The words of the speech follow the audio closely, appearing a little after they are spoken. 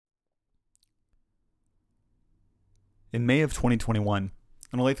In May of 2021,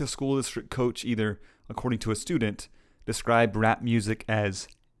 an Olathe School District coach either, according to a student, described rap music as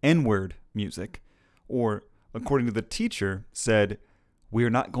N-word music, or, according to the teacher, said, "We are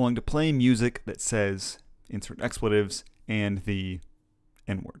not going to play music that says," insert expletives, and the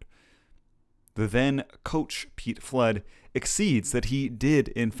N-word. The then coach, Pete Flood, exceeds that he did,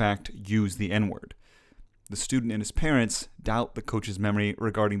 in fact, use the N-word. The student and his parents doubt the coach's memory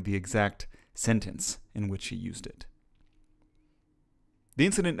regarding the exact sentence in which he used it. The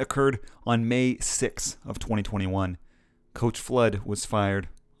incident occurred on May 6 of 2021. Coach Flood was fired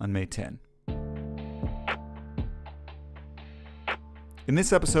on May 10. In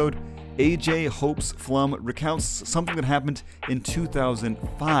this episode, AJ Hopes-Pflumm recounts something that happened in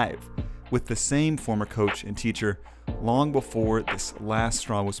 2005 with the same former coach and teacher long before this last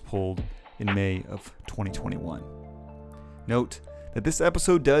straw was pulled in May of 2021. Note that this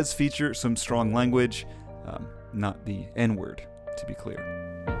episode does feature some strong language, not the N-word, to be clear.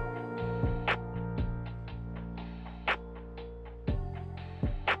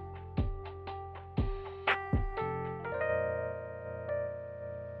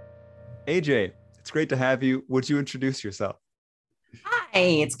 AJ, it's great to have you. Would you introduce yourself? Hi,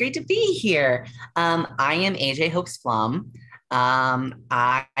 it's great to be here. I am AJ Hopes-Pflumm.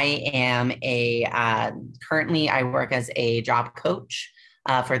 I am currently I work as a job coach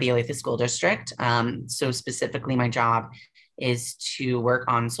for the Olathe School District. So specifically my job is to work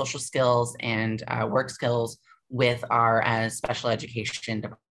on social skills and work skills with our special education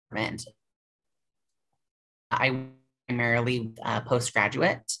department. I primarily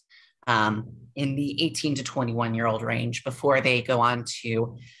postgraduate in the 18 to 21-year-old range before they go on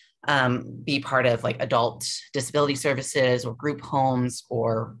to be part of like adult disability services or group homes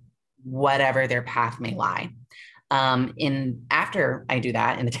or whatever their path may lie. After I do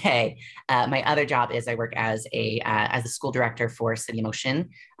that in the day, my other job is I work as a school director for City Motion,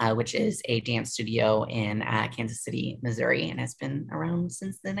 which is a dance studio in Kansas City, Missouri, and has been around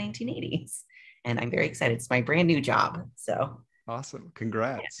since the 1980s. And I'm very excited. It's my brand new job. So awesome!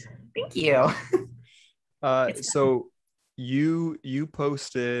 Congrats. Thank you. So you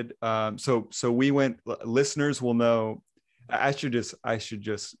posted. So we went. Listeners will know. I should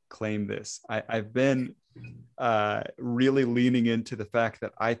just claim this. I've been really leaning into the fact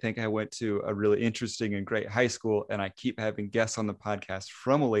that I think I went to a really interesting and great high school, and I keep having guests on the podcast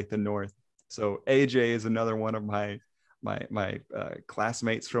from Olathe North. So AJ is another one of my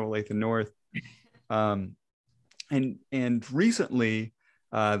classmates from Olathe North, and recently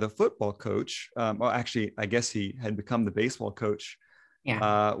the football coach, well, actually, I guess he had become the baseball coach,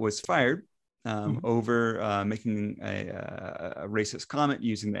 was fired over making a racist comment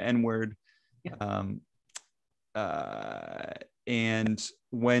using the N-word. And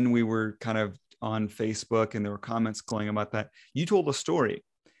when we were kind of on Facebook and there were comments going about that, you told a story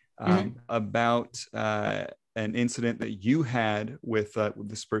about an incident that you had with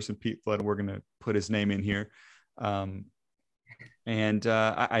this person, Pete Flood. We're going to put his name in here. And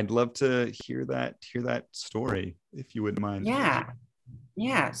I'd love to hear that story, if you wouldn't mind.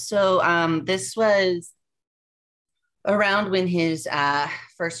 Yeah. So this was around when his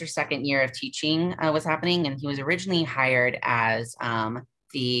first or second year of teaching was happening, and he was originally hired as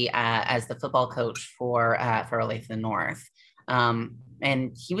the football coach for Olathe North.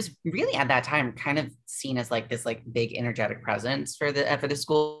 And he was really at that time kind of seen as like this like big energetic presence for the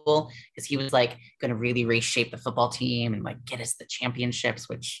school, because he was like going to really reshape the football team and like get us the championships,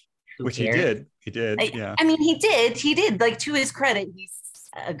 which he did. Yeah. I mean, he did. Like, to his credit, he's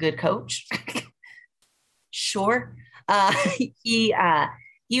a good coach. Sure. He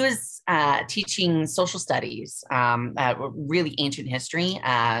was teaching social studies, really ancient history,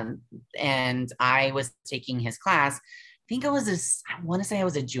 and I was taking his class. I want to say I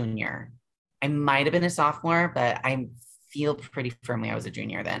was a junior. I might have been a sophomore, but I feel pretty firmly I was a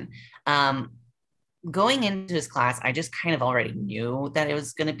junior then. Going into his class, I just kind of already knew that it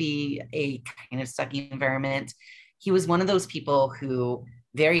was going to be a kind of sucky environment. He was one of those people who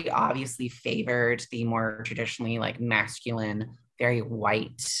very obviously favored the more traditionally like masculine, very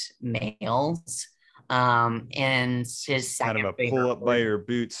white males. And his second kind of a pull up by your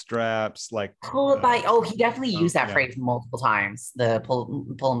bootstraps, like pull it by. Oh, he definitely used that phrase multiple times. The pull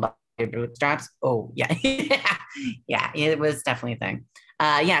them by your bootstraps. Oh yeah, yeah, it was definitely a thing.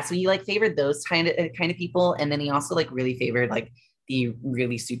 So he like favored those kind of people, and then he also like really favored like the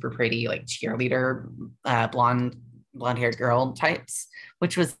really super pretty like cheerleader, blonde haired girl types,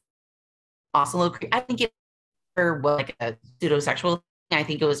 which was also a little creepy. I think it was like a pseudosexual. I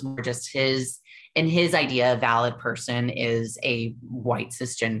think it was more just his idea, a valid person is a white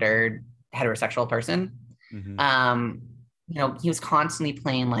cisgendered heterosexual person. Mm-hmm. Um, he was constantly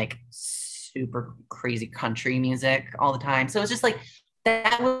playing like super crazy country music all the time. So it's just like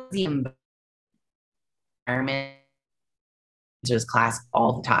that was the environment to his class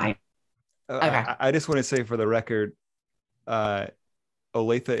all the time. Okay. I just want to say for the record,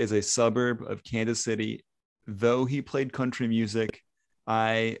 Olathe is a suburb of Kansas City. Though he played country music,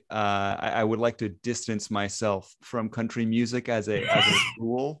 I would like to distance myself from country music as a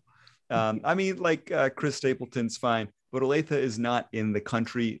rule. I mean, like Chris Stapleton's fine, but Olathe is not in the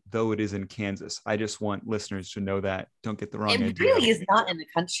country, though it is in Kansas. I just want listeners to know that. Don't get the wrong idea. It really is not in the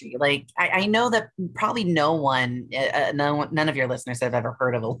country. Like I know that probably none of your listeners have ever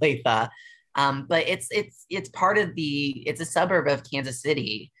heard of Olathe, but it's part of it's a suburb of Kansas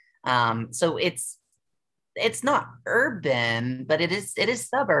City. So it's not urban, but it is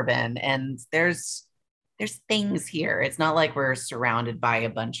suburban, and there's things here. It's not like we're surrounded by a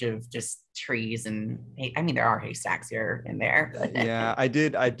bunch of just trees and I mean there are haystacks here and there. But. Yeah, I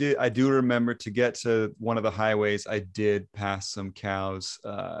do remember to get to one of the highways, I did pass some cows.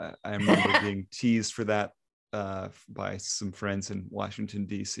 I remember being teased for that by some friends in Washington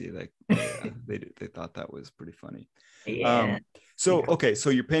D.C. They thought that was pretty funny. Yeah. Okay,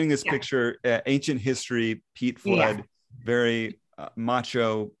 so you're painting this picture, ancient history, Pete Flood, very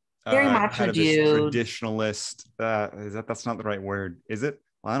macho, very macho kind of dude, traditionalist. That's not the right word, is it?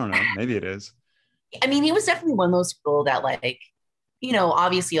 Well, I don't know. Maybe it is. I mean, he was definitely one of those people that like,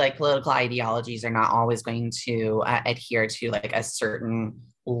 obviously like political ideologies are not always going to adhere to like a certain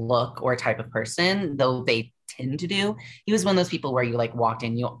look or type of person, though they tend to do. He was one of those people where you like walked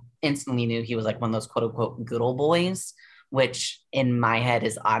in, you instantly knew he was like one of those quote unquote good old boys, which in my head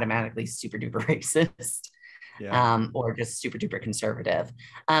is automatically super duper racist. Yeah. Or just super duper conservative.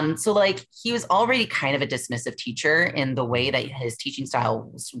 So like he was already kind of a dismissive teacher in the way that his teaching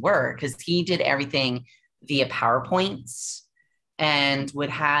styles were, because he did everything via PowerPoints and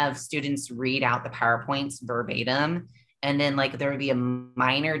would have students read out the PowerPoints verbatim. And then like there would be a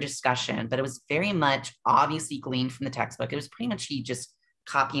minor discussion, but it was very much obviously gleaned from the textbook. It was pretty much he just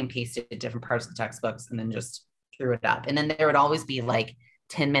copy and pasted different parts of the textbooks and then just threw it up. And then there would always be like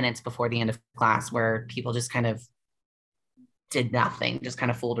 10 minutes before the end of class where people just kind of did nothing, just kind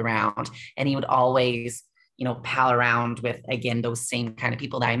of fooled around. And he would always, pal around with, again, those same kind of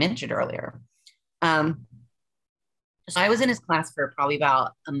people that I mentioned earlier. So I was in his class for probably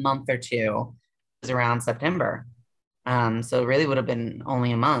about a month or two. It was around September. So it really would have been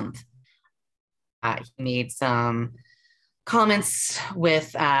only a month. He made some comments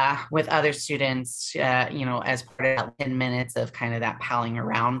with other students, as part of that 10 minutes of kind of that palling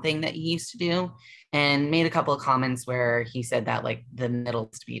around thing that he used to do, and made a couple of comments where he said that like the middle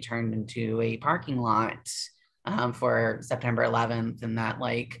is to be turned into a parking lot for September 11th, and that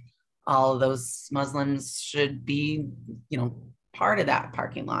like all of those Muslims should be, part of that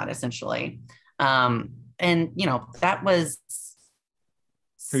parking lot essentially. And that was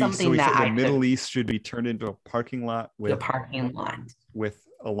something that the Middle East should be turned into a parking lot with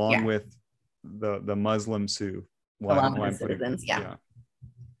along with the Muslims who citizens. Yeah.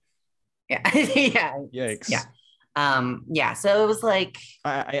 Yikes. Yeah. So it was like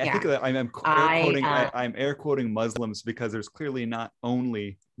I think that I'm air quoting Muslims because there's clearly not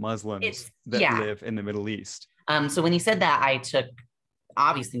only Muslims that live in the Middle East. So when he said that, I took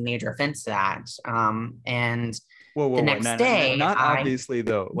obviously major offense to that. And the next day, not obviously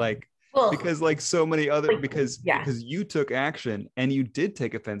though, like because like so many other because you took action and you did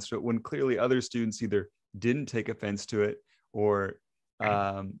take offense to it when clearly other students either didn't take offense to it or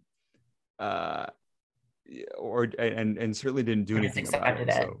and certainly didn't do anything about it.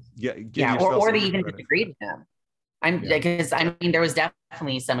 So or they even disagreed with him. Because I mean there was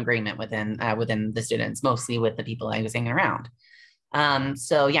definitely some agreement within the students, mostly with the people I was hanging around.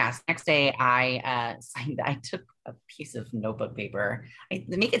 Next day I took a piece of notebook paper. I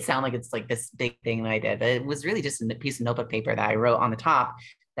make it sound like it's like this big thing that I did, but it was really just a piece of notebook paper that I wrote on the top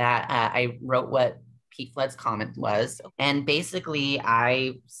that I wrote what Pete Flood's comment was. And basically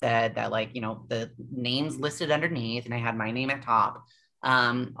I said that like, the names listed underneath and I had my name at top,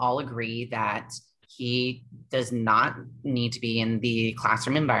 all agree that he does not need to be in the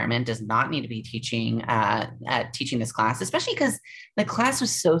classroom environment, does not need to be teaching this class, especially because the class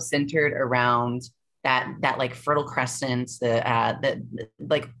was so centered around that like Fertile Crescent,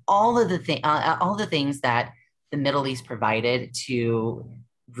 like all the things that the Middle East provided to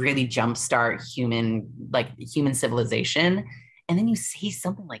really jumpstart human civilization. And then you say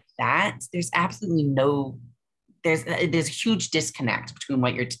something like that, there's absolutely no there's a huge disconnect between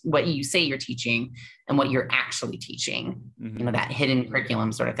what you say you're teaching and what you're actually teaching, that hidden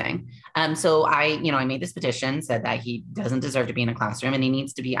curriculum sort of thing. So I made this petition, said that he doesn't deserve to be in a classroom and he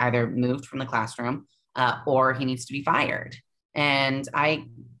needs to be either moved from the classroom or he needs to be fired. And I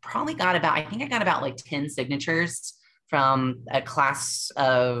think I got about like 10 signatures from a class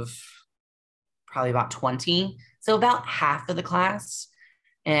of probably about 20. So about half of the class.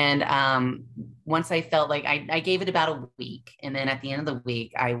 And once I felt like I gave it about a week. And then at the end of the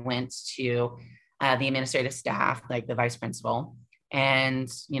week, I went to the administrative staff, like the vice principal, and,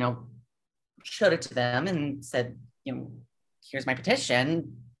 showed it to them and said, here's my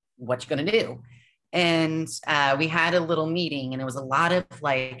petition. What you going to do? And we had a little meeting, and it was a lot of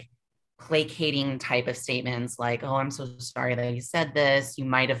like placating type of statements like, oh, I'm so sorry that you said this. You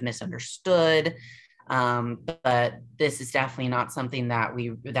might have misunderstood. But this is definitely not something that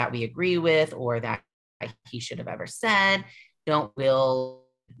we agree with or that he should have ever said. We'll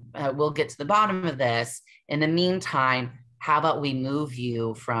get to the bottom of this. In the meantime, how about we move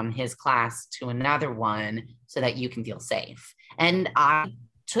you from his class to another one so that you can feel safe? And I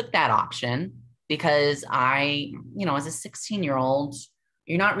took that option because as a 16-year-old,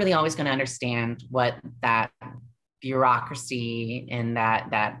 you're not really always going to understand what that bureaucracy and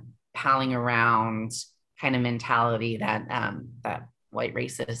that palling around kind of mentality that white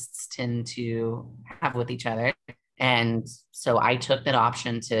racists tend to have with each other. And so I took that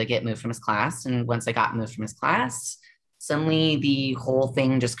option to get moved from his class. And once I got moved from his class, suddenly the whole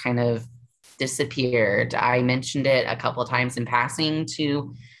thing just kind of disappeared. I mentioned it a couple of times in passing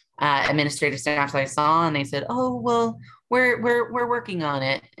to administrative staff that I saw, and they said, "Oh, well, we're working on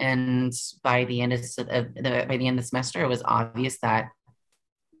it." And by the end of the semester, it was obvious that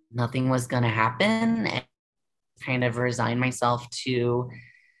nothing was going to happen, and kind of resigned myself to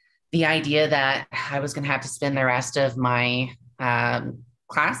the idea that I was going to have to spend the rest of my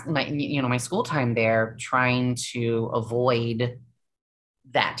my school time there trying to avoid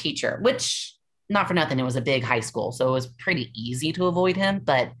that teacher, which, not for nothing, it was a big high school, so it was pretty easy to avoid him.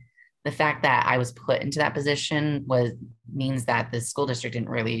 But the fact that I was put into that position means that the school district didn't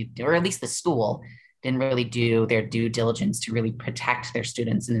really, or at least the school didn't really do their due diligence to really protect their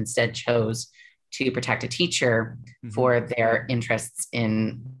students, and instead chose to protect a teacher for their interests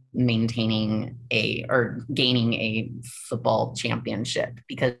in maintaining or gaining a football championship,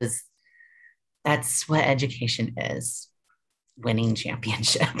 because that's what education is, winning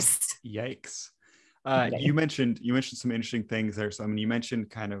championships. Yikes. You mentioned some interesting things there. So, I mean, you mentioned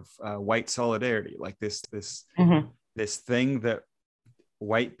kind of white solidarity, like this thing that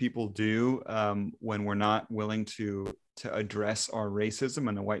white people do when we're not willing to address our racism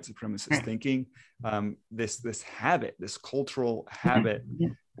and the white supremacist thinking. This habit, this cultural habit,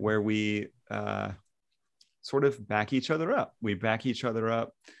 where we sort of back each other up. We back each other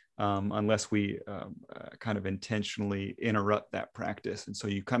up unless we kind of intentionally interrupt that practice. And so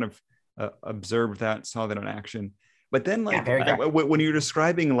you kind of observed that, saw that in action. But then, like, when you're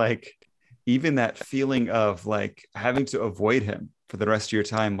describing, like, even that feeling of like having to avoid him for the rest of your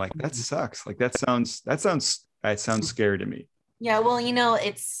time, like, that sucks. Like, that sounds scary to me. Yeah, well,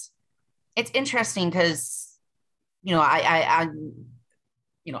 it's interesting because I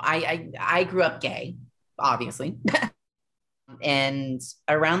grew up gay, obviously. And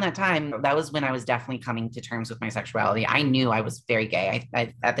around that time, that was when I was definitely coming to terms with my sexuality. I knew I was very gay.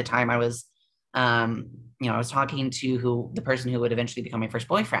 At the time I was, I was talking to the person who would eventually become my first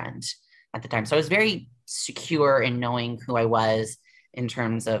boyfriend at the time. So I was very secure in knowing who I was in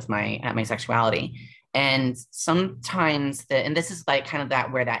terms of my sexuality. And sometimes and this is like kind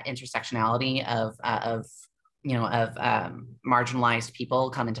of where that intersectionality of marginalized people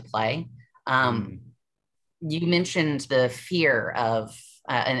come into play. You mentioned the fear of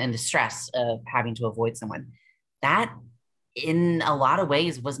and the stress of having to avoid someone. That, in a lot of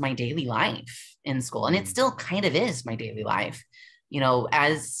ways, was my daily life in school, and it still kind of is my daily life.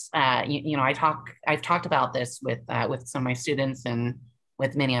 I've talked about this with some of my students and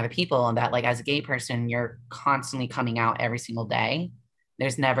with many other people, and that, like, as a gay person, you're constantly coming out every single day.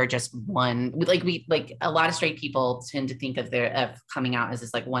 There's never just one. Like a lot of straight people tend to think of coming out as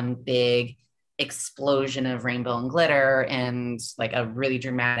this like one big explosion of rainbow and glitter and like a really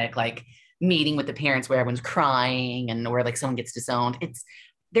dramatic like meeting with the parents where everyone's crying and where like someone gets disowned.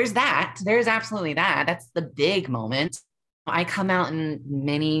 There's absolutely that. That's the big moment. I come out in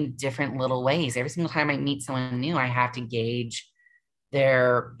many different little ways. Every single time I meet someone new, I have to gauge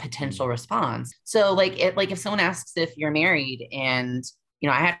their potential response. So if someone asks if you're married, and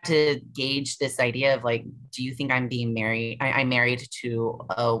I have to gauge this idea of like, do you think I'm being married? I'm married to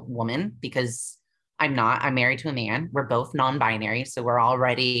a woman, because I'm not. I'm married to a man. We're both non-binary, so we're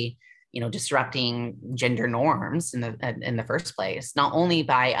already, disrupting gender norms in the first place. Not only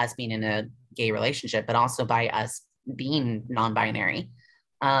by us being in a gay relationship, but also by us being non-binary.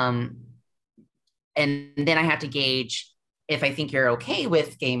 And then I have to gauge, if I think you're okay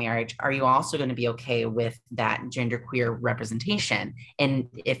with gay marriage, are you also going to be okay with that genderqueer representation? And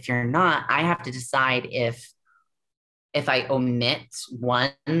if you're not, I have to decide if I omit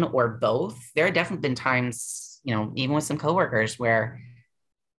one or both. There have definitely been times, even with some coworkers, where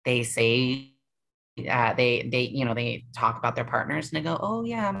they say they talk about their partners and they go, oh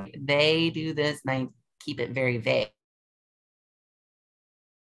yeah, they do this, and I keep it very vague.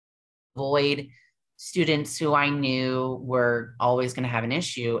 Avoid students who I knew were always going to have an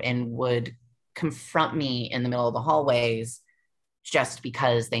issue and would confront me in the middle of the hallways just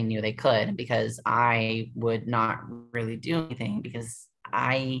because they knew they could, because I would not really do anything, because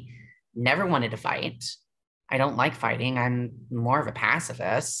I never wanted to fight. I don't like fighting. I'm more of a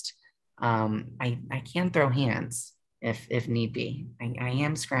pacifist. I can throw hands if need be. I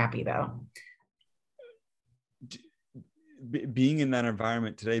am scrappy though. Being in that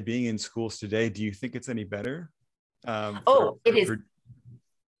environment today, being in schools today, do you think it's any better? It is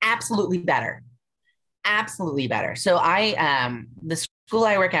absolutely better. Absolutely better. So the school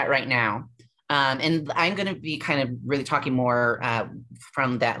I work at right now, and I'm going to be kind of really talking more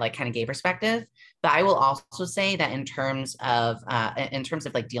from that like kind of gay perspective. But I will also say that in terms of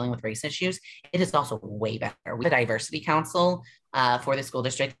like dealing with race issues, it is also way better. We have a diversity council for the school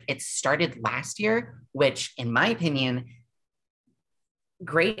district. It started last year, which in my opinion,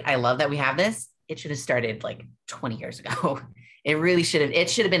 great. I love that we have this. It should have started like 20 years ago. It really should have. It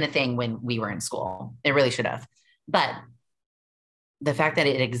should have been a thing when we were in school. It really should have. But the fact that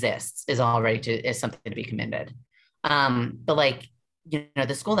it exists is something to be commended. But like,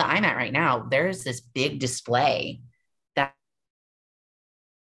 the school that I'm at right now, there's this big display that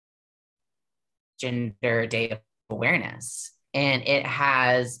Gender Day of Awareness, and it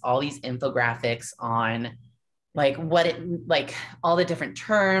has all these infographics on like all the different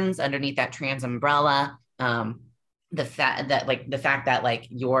terms underneath that trans umbrella. The fact that like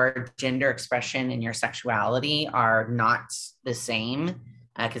your gender expression and your sexuality are not the same,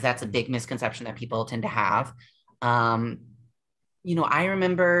 because that's a big misconception that people tend to have. I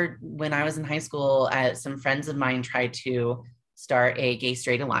remember when I was in high school, some friends of mine tried to start a gay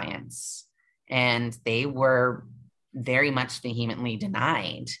straight alliance, and they were very much vehemently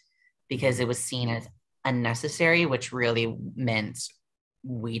denied because it was seen as unnecessary, which really meant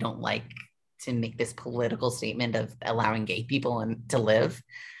we don't like to make this political statement of allowing gay people to live.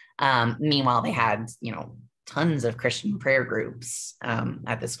 Meanwhile, they had, tons of Christian prayer groups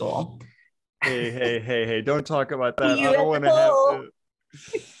at the school. Hey, don't talk about that. I don't want to have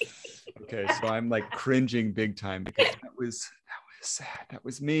to. Okay, so I'm like cringing big time because that was sad. That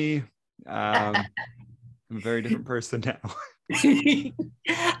was me. I'm a very different person now.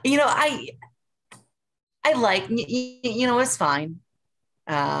 I like, it's fine.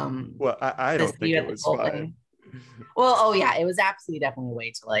 Well, I don't think it was fine. Well, oh yeah, it was absolutely definitely a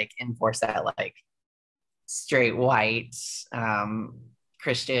way to like enforce that like straight white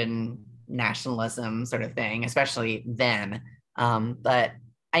Christian nationalism sort of thing, especially then. But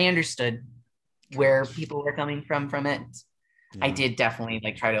I understood where people were coming from it. Yeah. I did definitely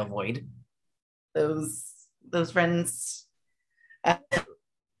like try to avoid those friends.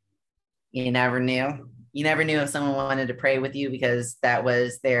 You never knew. You never knew if someone wanted to pray with you because that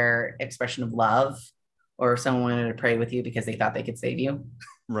was their expression of love, or if someone wanted to pray with you because they thought they could save you.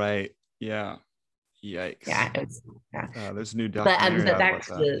 Right. Yeah. Yikes. Yeah. There's a new documentary about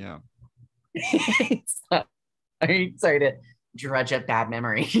that. Yeah. Sorry to drudge up bad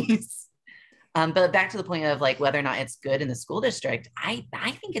memories. But back to the point of like whether or not it's good in the school district, I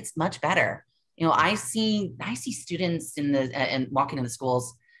think it's much better. I see students and walking in the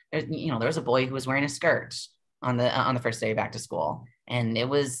schools. There was a boy who was wearing a skirt on the first day back to school, and it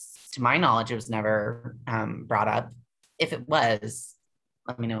was, to my knowledge, it was never brought up. If it was,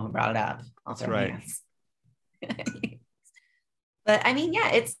 let me know who brought it up. I'll throw hands. But I mean,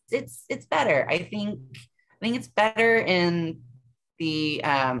 yeah, it's better. I think it's better in the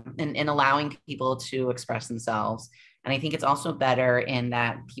in allowing people to express themselves, and I think it's also better in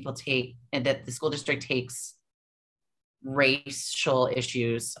that that the school district takes racial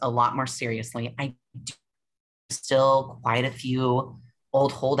issues a lot more seriously. I do still quite a few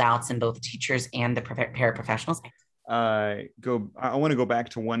old holdouts in both teachers and the paraprofessionals. I want to go back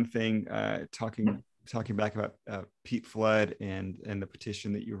to one thing, talking back about Pete Flood and the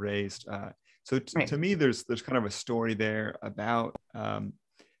petition that you raised. To me, there's kind of a story there about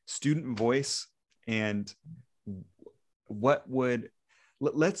student voice And what would,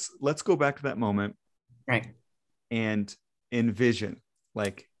 let's go back to that moment, right, and envision,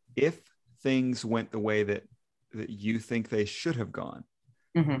 like, if things went the way that you think they should have gone,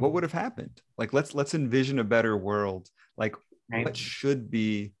 what would have happened? Like, let's envision a better world. Like, right. what should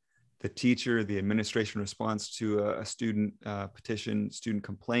be the teacher, the administration response to a student petition, student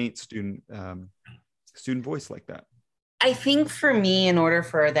complaint, student voice like that? I think for me, in order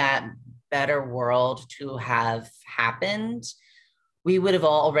for that better world to have happened, we would have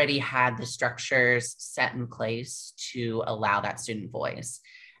already had the structures set in place to allow that student voice.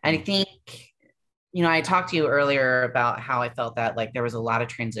 And I think, I talked to you earlier about how I felt that like there was a lot of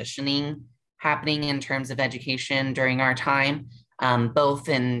transitioning happening in terms of education during our time, both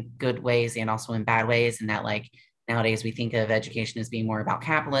in good ways and also in bad ways. And that like nowadays we think of education as being more about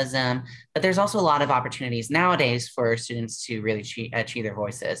capitalism, but there's also a lot of opportunities nowadays for students to really achieve their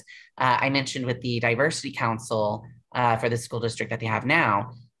voices. I mentioned with the Diversity Council for the school district that they have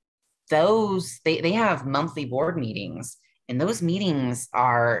now, they have monthly board meetings, and those meetings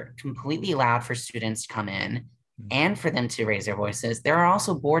are completely allowed for students to come in and for them to raise their voices. There are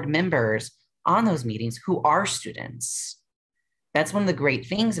also board members on those meetings who are students. That's one of the great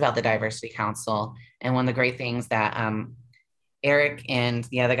things about the Diversity Council, and one of the great things that Eric and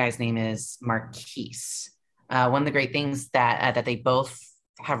the other guy's name is Marquise. One of the great things that they both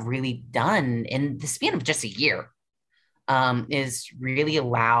have really done in the span of just a year is really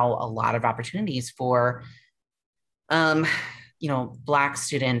allow a lot of opportunities for Black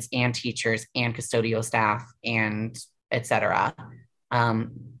students and teachers and custodial staff and et cetera.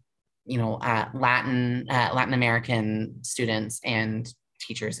 Latin American students and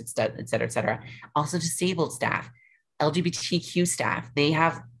teachers, et cetera, et cetera. Also disabled staff, LGBTQ staff. They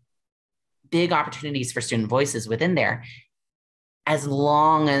have big opportunities for student voices within there, as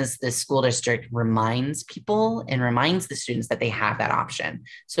long as the school district reminds people and reminds the students that they have that option.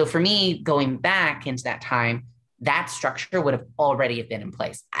 So for me, going back into that time, that structure would have already been in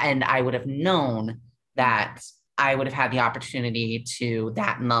place. And I would have known that I would have had the opportunity to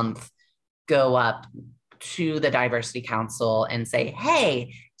that month go up to the Diversity Council and say,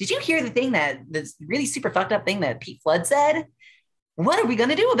 hey, did you hear the thing this really super fucked up thing that Pete Flood said? What are we going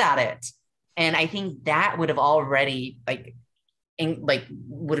to do about it? And I think that would have already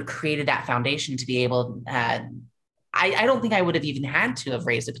would have created that foundation to be able, I don't think I would have even had to have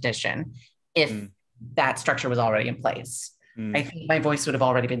raised a petition if that structure was already in place. I think my voice would have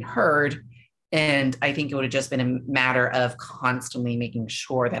already been heard. And I think it would have just been a matter of constantly making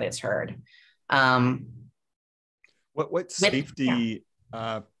sure that it's heard. What safety,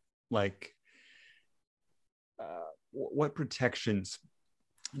 what protections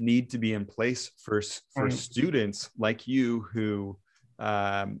need to be in place for students like you who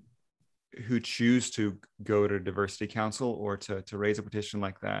choose to go to Diversity Council or to raise a petition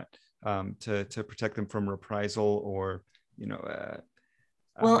like that, to protect them from reprisal or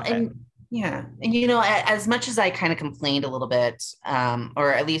as much as I kind of complained a little bit,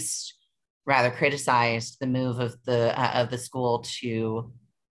 or at least rather criticized the move of the school to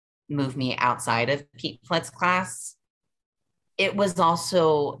move me outside of Pete Flood's class, it was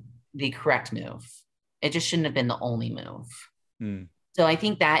also the correct move. It just shouldn't have been the only move. So I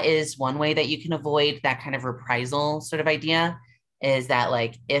think that is one way that you can avoid that kind of reprisal sort of idea, is that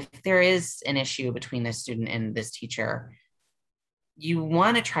like, if there is an issue between this student and this teacher, you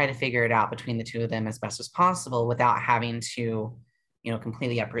want to try to figure it out between the two of them as best as possible without having to,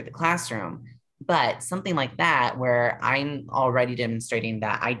 completely uproot the classroom. But something like that, where I'm already demonstrating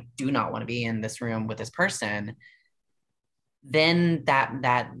that I do not want to be in this room with this person, then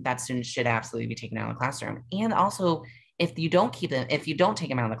that student should absolutely be taken out of the classroom. And also, if you don't take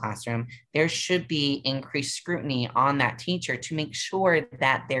them out of the classroom, there should be increased scrutiny on that teacher to make sure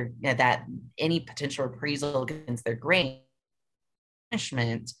that that any potential reprisal against their grade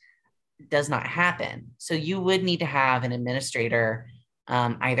punishment does not happen. So you would need to have an administrator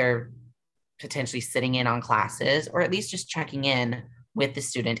either potentially sitting in on classes, or at least just checking in with the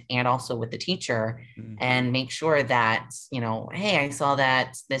student and also with the teacher, and make sure that, hey, I saw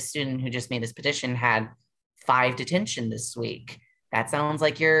that this student who just made this petition had 5 detention this week. That sounds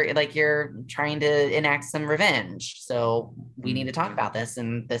like you're trying to enact some revenge. So we need to talk about this,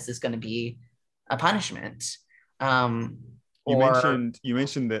 and this is going to be a punishment. You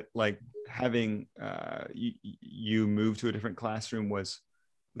mentioned that like having you move to a different classroom was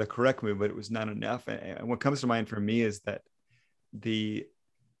the correct move, but it was not enough. And what comes to mind for me is that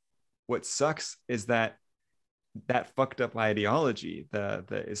what sucks is that that fucked up ideology,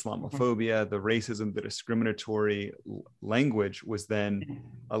 the Islamophobia, the racism, the discriminatory language was then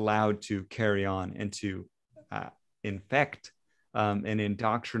allowed to carry on and to infect and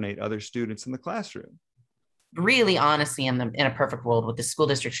indoctrinate other students in the classroom. Really, honestly, in a perfect world, what the school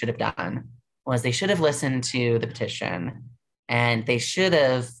district should have done was they should have listened to the petition and they should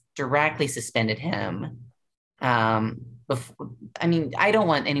have directly suspended him. I mean, I don't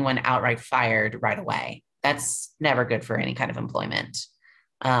want anyone outright fired right away. That's never good for any kind of employment.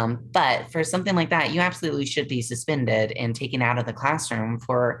 But for something like that, you absolutely should be suspended and taken out of the classroom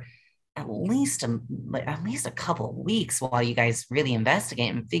for at least a couple of weeks while you guys really investigate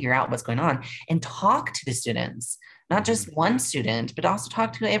and figure out what's going on and talk to the students, not just one student, but also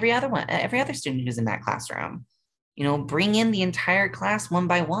talk to every other student who's in that classroom. You know, bring in the entire class one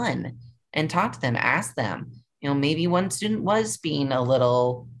by one and talk to them, ask them. You know, maybe one student was being a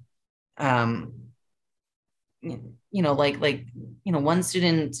little, one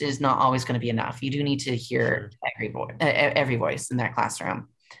student is not always going to be enough. You do need to hear every voice in that classroom.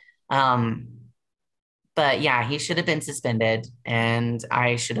 But yeah, he should have been suspended, and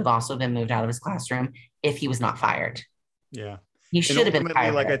I should have also been moved out of his classroom if he was not fired. Yeah, he should have been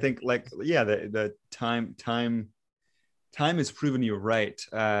fired. Like I think, the time has proven you right,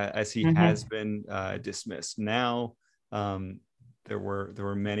 as he has been dismissed. Now, there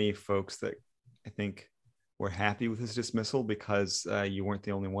were many folks that I think were happy with his dismissal because you weren't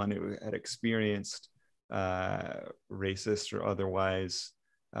the only one who had experienced racist or otherwise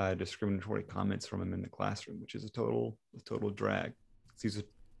discriminatory comments from him in the classroom, which is a total drag. He's a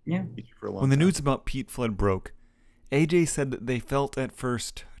teacher for a long time. When the news about Pete Flood broke, AJ said that they felt at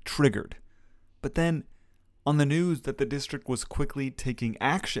first triggered, but then on the news that the district was quickly taking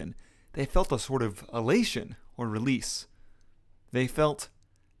action, they felt a sort of elation or release. They felt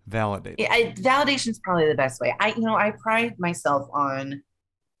validated. Validation is probably the best way. I pride myself on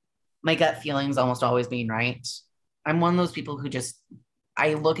my gut feelings almost always being right. I'm one of those people who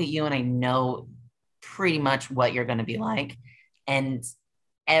I look at you and I know pretty much what you're going to be like. And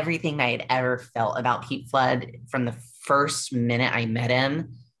everything I had ever felt about Pete Flood from the first minute I met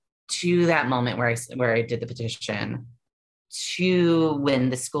him to that moment where I did the petition, to when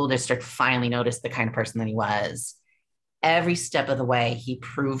the school district finally noticed the kind of person that he was, every step of the way, he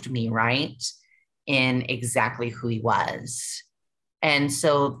proved me right in exactly who he was. And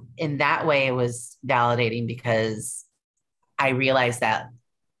so in that way, it was validating because I realized that,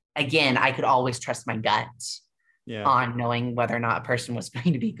 again, I could always trust my gut on knowing whether or not a person was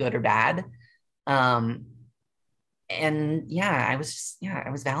going to be good or bad. I was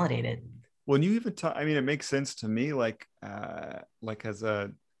validated. When you even talk, I mean, it makes sense to me, like as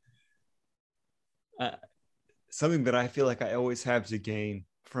a something that I feel like I always have to gain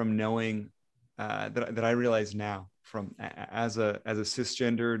from knowing that I realize now from as a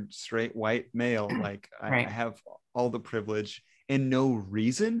cisgendered straight white male, like I have all the privilege and no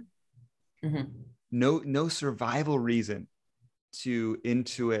reason, no survival reason to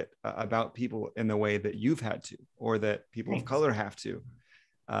intuit about people in the way that you've had to, or that people of color have to.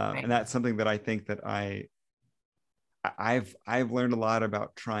 And that's something that I think that I've learned a lot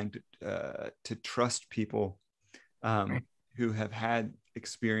about trying to trust people who have had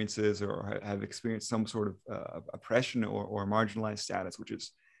experiences or have experienced some sort of oppression or marginalized status, which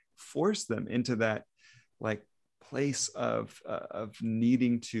has forced them into that like place of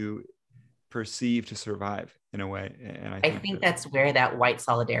needing to perceive to survive in a way. And I think that's where that white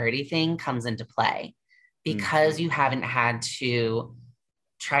solidarity thing comes into play, because you haven't had to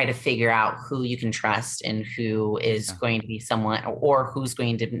try to figure out who you can trust and who is going to be someone, or who's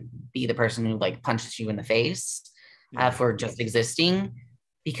going to be the person who like punches you in the face for just existing,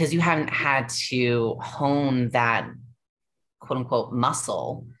 because you haven't had to hone that quote unquote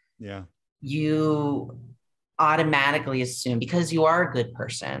muscle. You automatically assume, because you are a good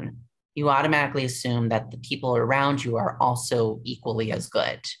person, you automatically assume that the people around you are also equally as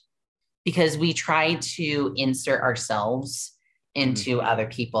good, because we try to insert ourselves into other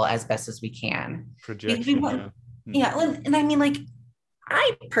people as best as we can. Projection. And I mean, like,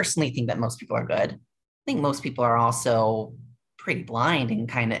 I personally think that most people are good. I think most people are also pretty blind and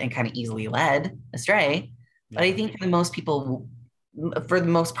kind of easily led astray. But I think for the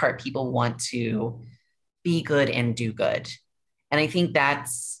most part, people want to be good and do good. And I think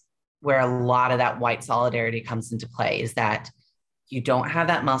that's where a lot of that white solidarity comes into play, is that you don't have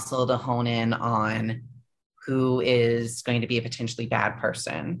that muscle to hone in on who is going to be a potentially bad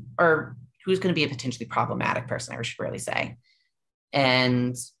person, or who's going to be a potentially problematic person, I should really say.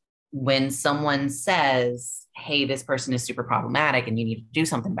 And when someone says, hey, this person is super problematic and you need to do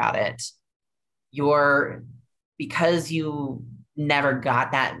something about it, your because you never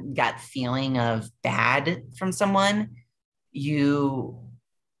got that gut feeling of bad from someone, you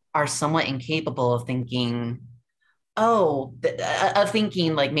are somewhat incapable of thinking, of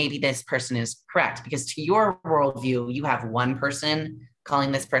thinking like maybe this person is correct, because to your worldview, you have one person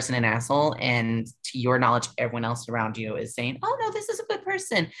calling this person an asshole, and to your knowledge, everyone else around you is saying, oh no, this is a good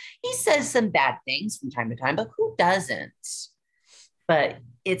person. He says some bad things from time to time, but who doesn't? But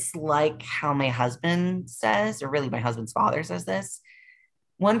it's like how my husband says, or really my husband's father says this.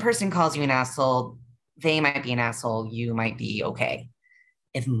 One person calls you an asshole, they might be an asshole, you might be okay.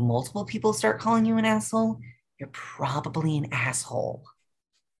 If multiple people start calling you an asshole, you're probably an asshole.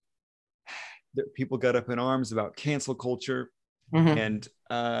 People got up in arms about cancel culture. Mm-hmm. And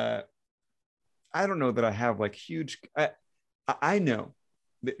I don't know that I have like huge, I know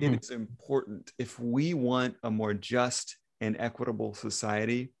that it is important. If we want a more just and equitable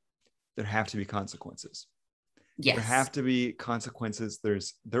society, there have to be consequences. Yes. There have to be consequences.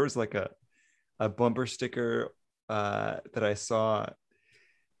 There was like a bumper sticker that I saw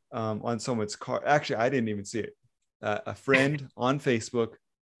on someone's car. Actually, I didn't even see it. A friend on Facebook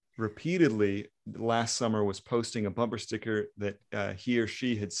repeatedly last summer was posting a bumper sticker that he or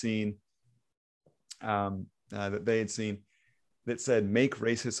she had seen, that they had seen, that said, "Make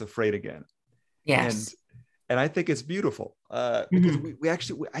racists afraid again." Yes. And I think it's beautiful because we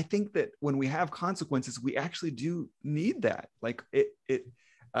actually, I think that when we have consequences, we actually do need that. Like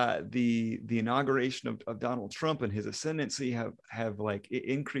the inauguration of Donald Trump and his ascendancy have like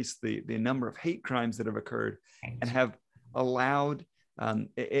increased the number of hate crimes that have occurred, and have allowed,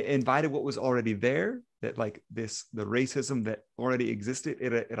 invited what was already there, that like the racism that already existed,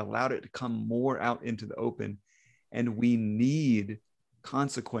 it allowed it to come more out into the open. And we need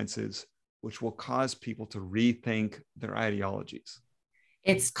consequences which will cause people to rethink their ideologies.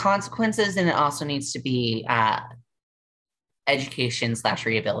 It's consequences, and it also needs to be education /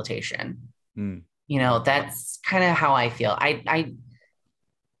 rehabilitation. You know, that's kind of how I feel. I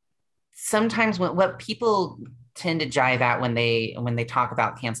sometimes what people tend to jive at when they talk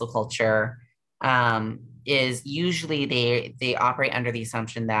about cancel culture is usually they operate under the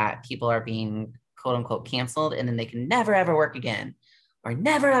assumption that people are being quote unquote canceled, and then they can never ever work again, or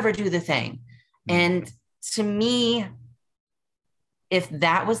never ever do the thing. And to me, if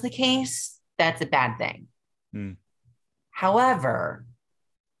that was the case, that's a bad thing. However,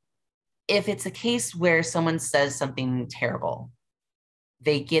 if it's a case where someone says something terrible,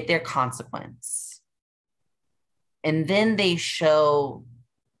 they get their consequence, and then they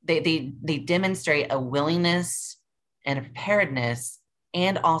demonstrate a willingness and a preparedness,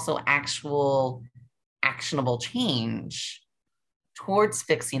 and also actual actionable change towards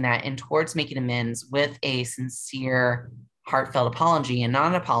fixing that and towards making amends with a sincere, heartfelt apology, and not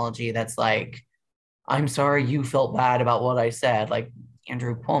an apology that's like, I'm sorry you felt bad about what I said, like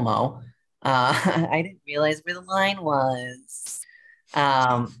Andrew Cuomo. I didn't realize where the line was.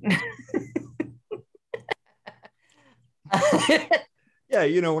 Yeah,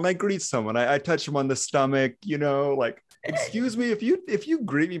 you know, when I greet someone, I touch them on the stomach, you know, like, excuse me, if you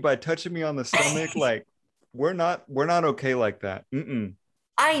greet me by touching me on the stomach, like, we're not okay like that.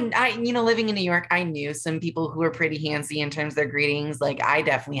 I you know, living in New York, I knew some people who were pretty handsy in terms of their greetings. Like, I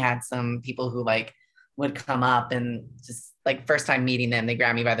definitely had some people who like would come up and just like, first time meeting them, they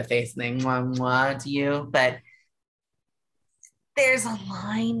grab me by the face and they mwah, mwah to you. But there's a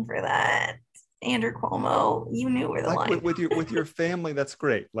line for that. Andrew Cuomo, you knew where the like line with your family, that's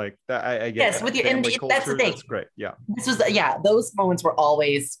great. Like that, I get yes, that. with your family culture, that's the thing. That's great. Yeah, this was those moments were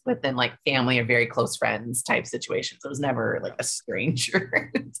always within like family or very close friends type situations. It was never like a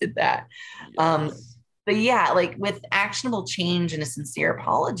stranger who did that. Yes. But yeah, like with actionable change and a sincere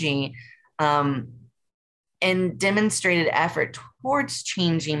apology, and demonstrated effort towards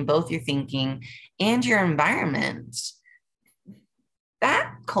changing both your thinking and your environment,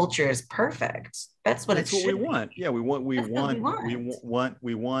 that culture is perfect. That's what we want. Yeah, we want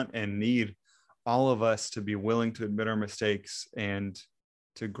and need all of us to be willing to admit our mistakes and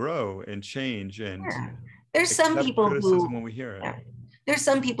to grow and change. And there's some people who, when we hear it. There's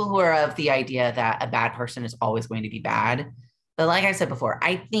some people who are of the idea that a bad person is always going to be bad. But like I said before,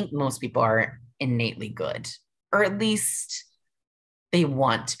 I think most people are innately good, or at least they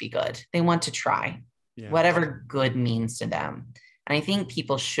want to be good. They want to try whatever good means to them. And I think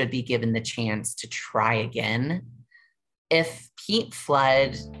people should be given the chance to try again. If Pete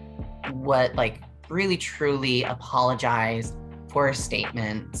Flood really truly apologized for his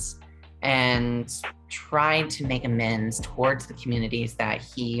statements and tried to make amends towards the communities that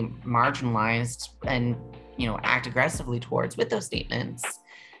he marginalized and, you know, act aggressively towards with those statements,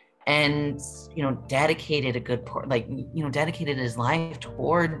 and dedicated a good dedicated his life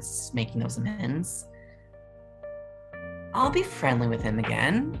towards making those amends, I'll be friendly with him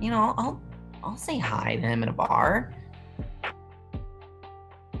again. I'll say hi to him in a bar.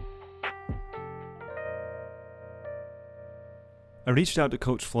 I reached out to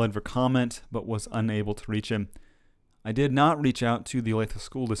Coach Flood for comment, but was unable to reach him. I did not reach out to the Olathe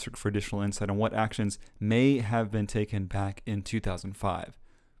School District for additional insight on what actions may have been taken back in 2005.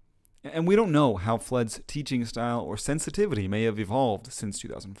 And we don't know how Flood's teaching style or sensitivity may have evolved since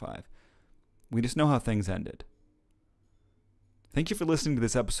 2005. We just know how things ended. Thank you for listening to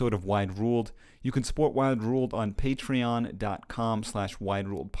this episode of Wide Ruled. You can support Wide Ruled on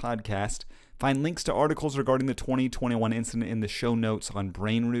patreon.com/wideruledpodcast. Find links to articles regarding the 2021 incident in the show notes on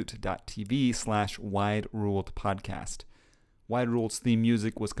brainroot.tv/wideruledpodcast. Wide Ruled's theme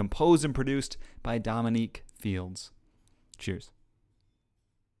music was composed and produced by Dominique Fields. Cheers.